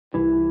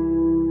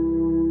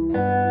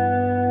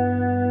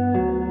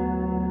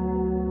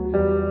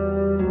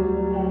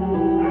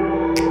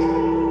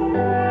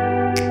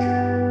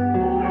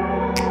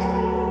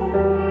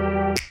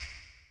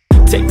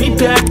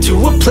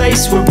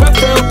place where I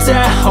felt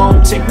at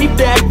home. Take me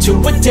back to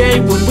a day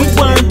when we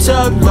weren't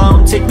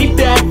alone. Take me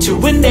back to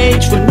an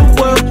age when the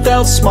world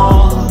felt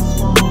small,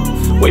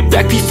 way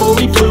back before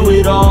we blew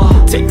it all.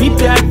 Take me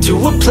back to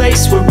a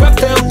place where I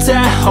felt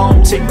at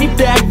home. Take me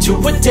back to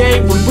a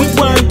day when we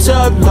weren't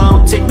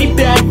alone. Take me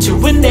back to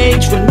an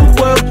age when the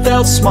world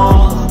felt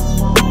small,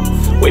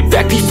 way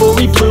back before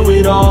we blew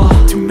it all.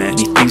 Too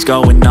many things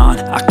going on,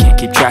 I can't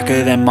keep track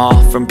of them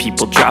all. From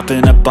people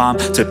dropping a bomb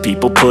to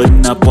people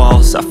putting up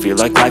walls. I feel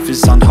like life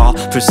is on hold,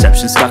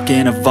 perception stuck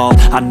in a vault.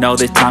 I know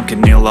that time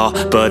can heal all,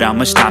 but how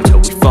much time till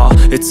we fall?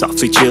 It's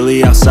awfully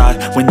chilly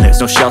outside when there's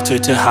no shelter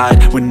to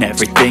hide. When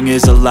everything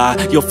is a lie,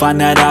 you'll find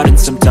that out in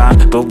some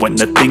time. But when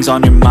the things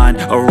on your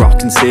mind are all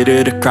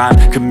considered a crime,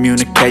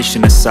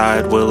 communication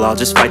aside, we'll all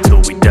just fight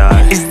till we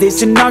die. Is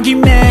this an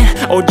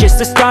argument or just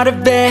the start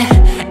of it?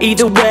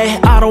 Either way,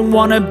 I don't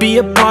wanna be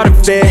a part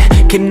of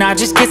it. Can I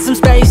just get some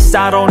space?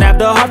 I don't have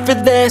the heart for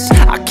this.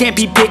 I can't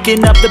be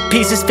picking up the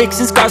pieces,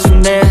 fixing scars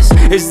from this.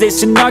 Is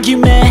this an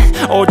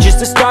argument or just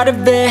the start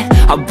of it?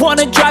 I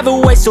wanna drive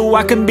away so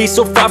I can be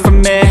so far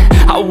from it.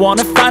 I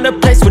wanna find a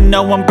place where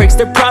no one breaks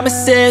their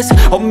promises,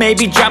 or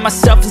maybe drown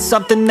myself in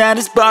something that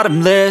is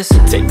bottomless.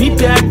 Take me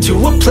back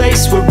to a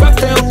place where I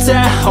felt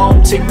at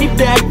home. Take me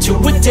back to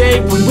a day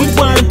when we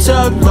weren't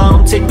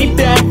alone. Take me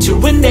back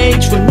to an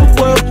age when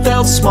the world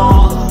felt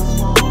small,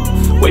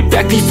 way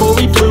back before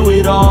we blew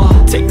it all.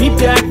 Take me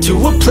back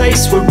to a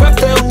place where I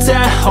felt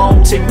at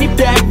home. Take me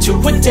back to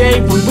a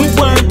day when we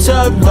weren't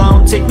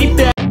alone. Take me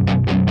back.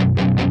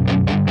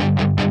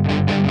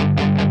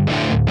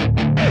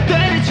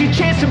 That is your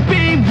chance to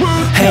be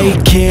ruthless. Hey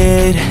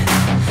kid,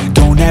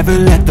 don't ever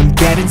let them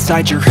get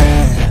inside your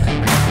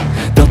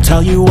head. They'll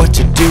tell you what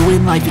to do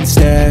in life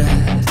instead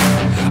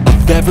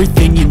of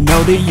everything you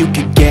know that you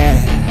could get.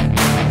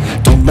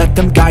 Don't let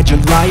them guide your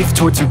life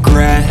towards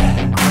regret.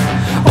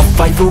 I'll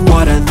fight for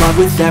what I love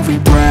with every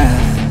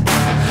breath.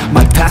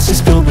 My past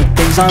is filled with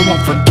things I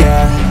won't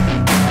forget.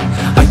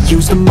 I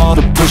use them all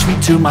to push me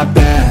to my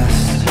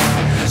best.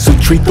 So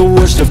treat the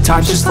worst of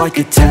times just like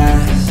a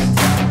test.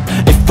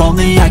 If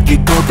only I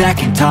could go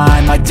back in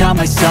time, I'd tell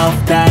myself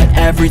that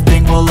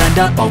everything will end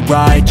up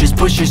alright. Just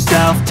push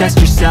yourself, test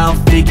yourself,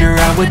 figure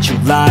out what you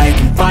like,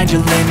 and find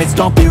your limits,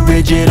 don't be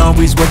rigid,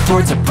 always work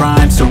towards a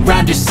prime.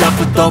 Surround yourself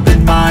with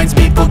open minds,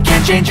 people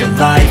can change your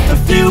life. A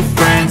few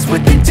friends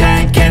with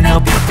intent can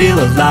help you feel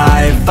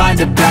alive. Find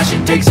a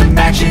passion, take some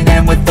action,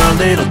 and with a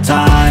little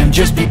time,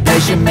 just be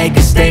patient, make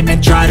a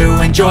statement, try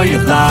to enjoy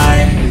your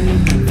life.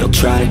 They'll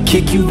try to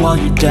kick you while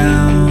you're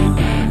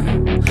down.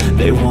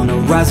 They wanna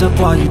rise up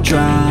while you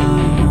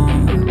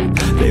drown.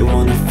 They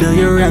wanna fill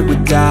your head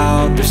with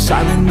doubt. They're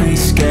silently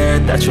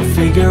scared that you'll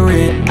figure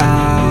it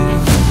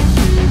out.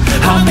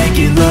 I'll make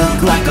it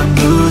look like I'm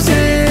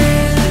losing,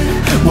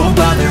 won't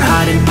bother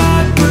hiding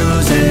my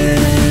bruises.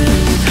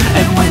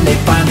 And when they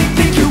finally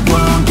think you're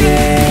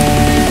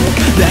wounded,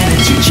 then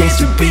it's your chance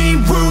to be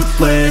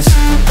ruthless.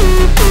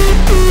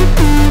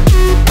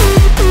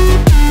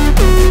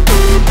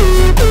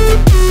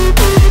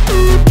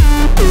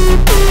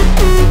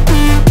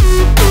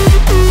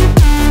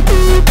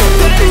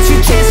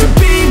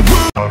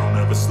 I don't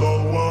ever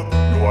slow up,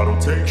 no I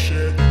don't take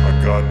shit. I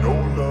got no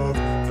love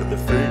for the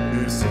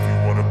fakeness. If you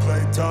wanna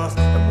play tough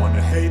and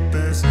wanna hate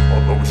this,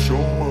 I'll always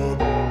show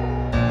up.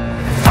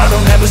 I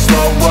don't ever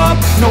slow up,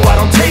 no I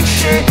don't take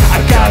shit. I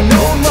got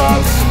no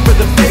love for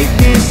the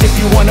fakeness. If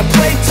you wanna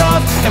play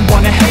tough and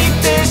wanna hate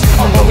this,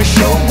 I'll always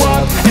show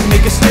up and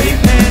make a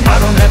statement. I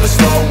don't ever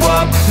slow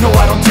up, no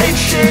I don't take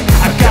shit.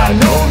 I got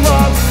no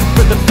love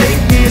for the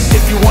fakeness.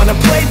 If you wanna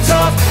play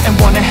tough and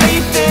wanna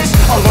hate this,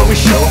 I'll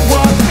always show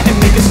up and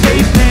make a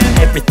statement.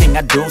 Everything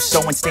I do so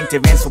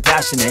instinctive and so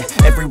passionate.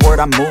 Every word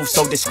I move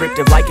so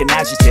descriptive like an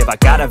adjective. I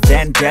got a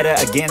vendetta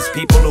against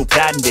people who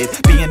patented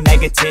being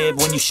negative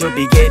when you should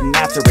be getting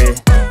after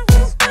it.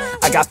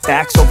 I got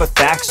facts over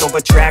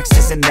tracks,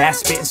 this and that.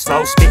 Spitting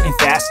slow, spitting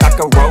fast. I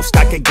could roast,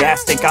 I could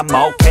gas. Think I'm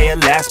okay at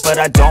last, but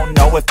I don't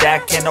know if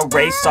that can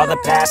erase all the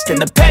past. And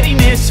the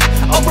pettiness,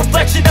 a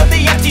reflection of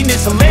the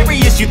emptiness.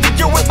 Hilarious, you think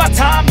you're worth my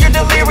time, you're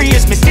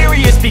delirious.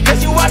 Mysterious,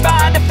 because you hide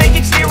behind a fake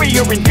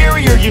exterior.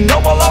 Inferior, you know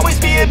I'll always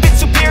be a bit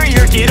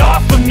superior. Get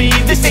off of me,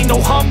 this ain't no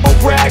humble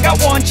brag. I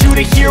want you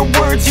to hear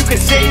words, you can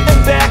say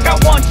them back. I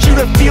want you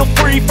to feel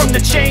free from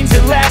the chains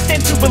at last,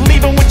 and to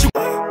believe in what you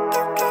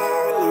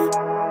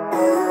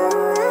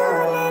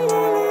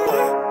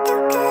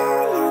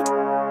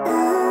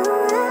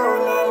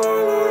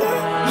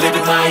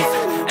living life,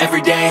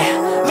 every day,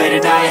 late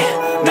at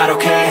night, not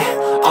okay.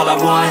 All I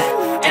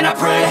want, and I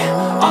pray,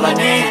 all I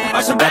need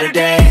are some better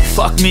days.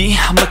 Fuck me,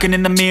 I'm looking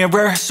in the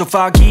mirror, so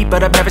foggy,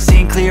 but I've never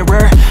seen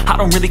clearer. I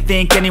don't really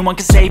think anyone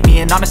can save me,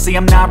 and honestly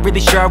I'm not really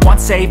sure I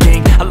want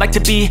saving. I like to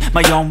be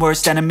my own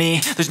worst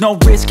enemy. There's no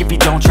risk if you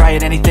don't try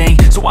at anything,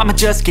 so I'ma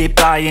just keep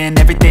buying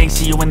everything.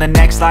 See you in the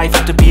next life,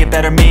 have to be a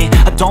better me.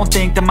 I don't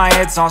think that my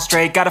head's on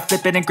straight, gotta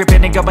flip it and grip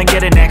it and go and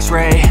get an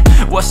x-ray.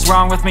 What's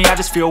wrong with me? I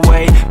just feel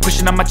weight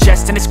pushing on my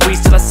chest and it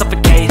squeezes till I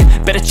suffocate.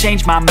 Better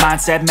change my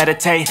mindset,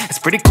 meditate. It's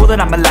pretty cool that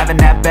I'm alive and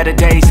have better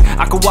days. days.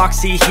 I could walk,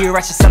 see, hear,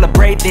 I should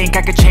celebrate. Think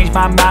I could change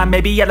my mind,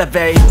 maybe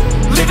elevate.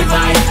 Living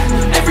life,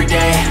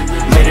 everyday,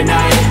 late at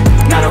night,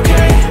 not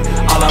okay.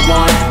 All I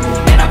want,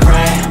 and I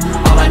pray,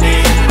 all I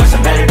need are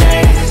some better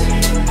days.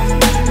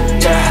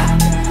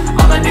 Yeah,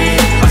 all I need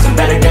are some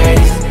better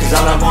days. Cause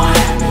all I want,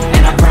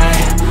 and I pray,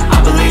 I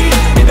believe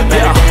in the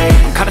better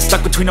days. I'm kinda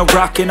stuck between a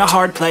rock and a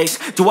hard place.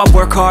 Do I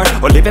work hard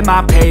or live at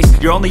my pace?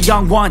 You're only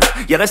young once,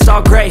 yeah that's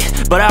all great,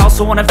 but I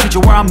also want a future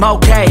where I'm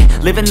okay.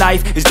 Living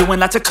life is doing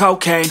lots of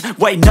cocaine.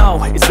 Wait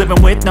no, it's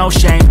living with no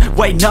shame.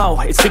 Wait no,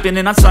 it's sleeping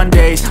in on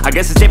Sundays. I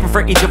guess it's different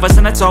for each of us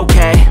and that's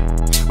okay.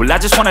 Well I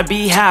just wanna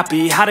be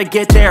happy, how to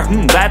get there?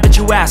 Glad that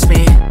you asked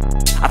me.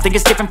 I think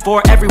it's different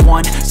for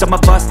everyone. Some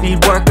of us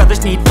need work,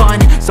 others need fun.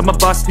 Some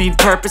of us need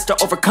purpose to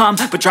overcome.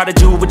 But try to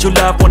do what you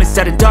love when it's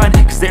said and done.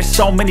 Cause there's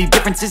so many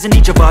differences in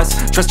each of us.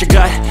 Trust your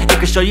gut, it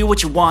can show you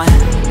what you want.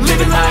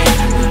 Living life,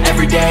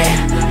 everyday,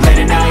 late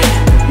at night,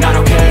 not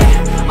okay.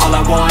 All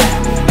I want,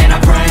 and I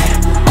pray,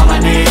 all I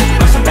need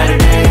are some better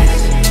days.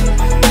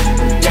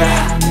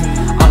 Yeah,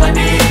 all I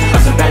need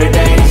are some better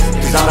days.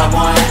 Cause all I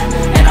want,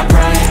 and I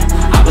pray,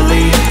 I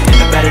believe in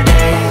the better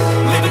days.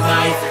 Living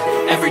life,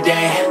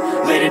 everyday,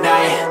 late at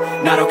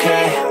night, not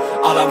okay.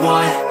 All I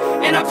want,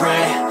 and I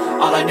pray,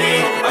 all I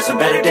need are some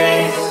better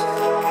days.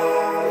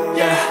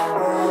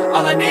 Yeah,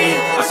 all I need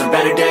are some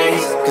better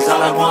days. Cause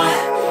all I want,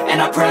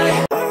 and I pray.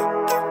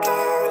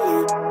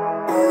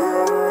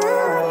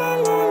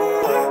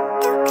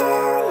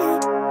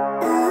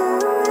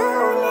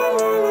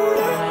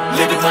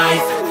 Living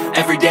life,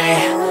 everyday,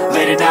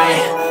 late at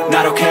night,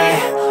 not okay.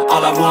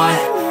 All I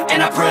want,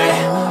 and I pray,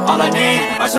 all I need are some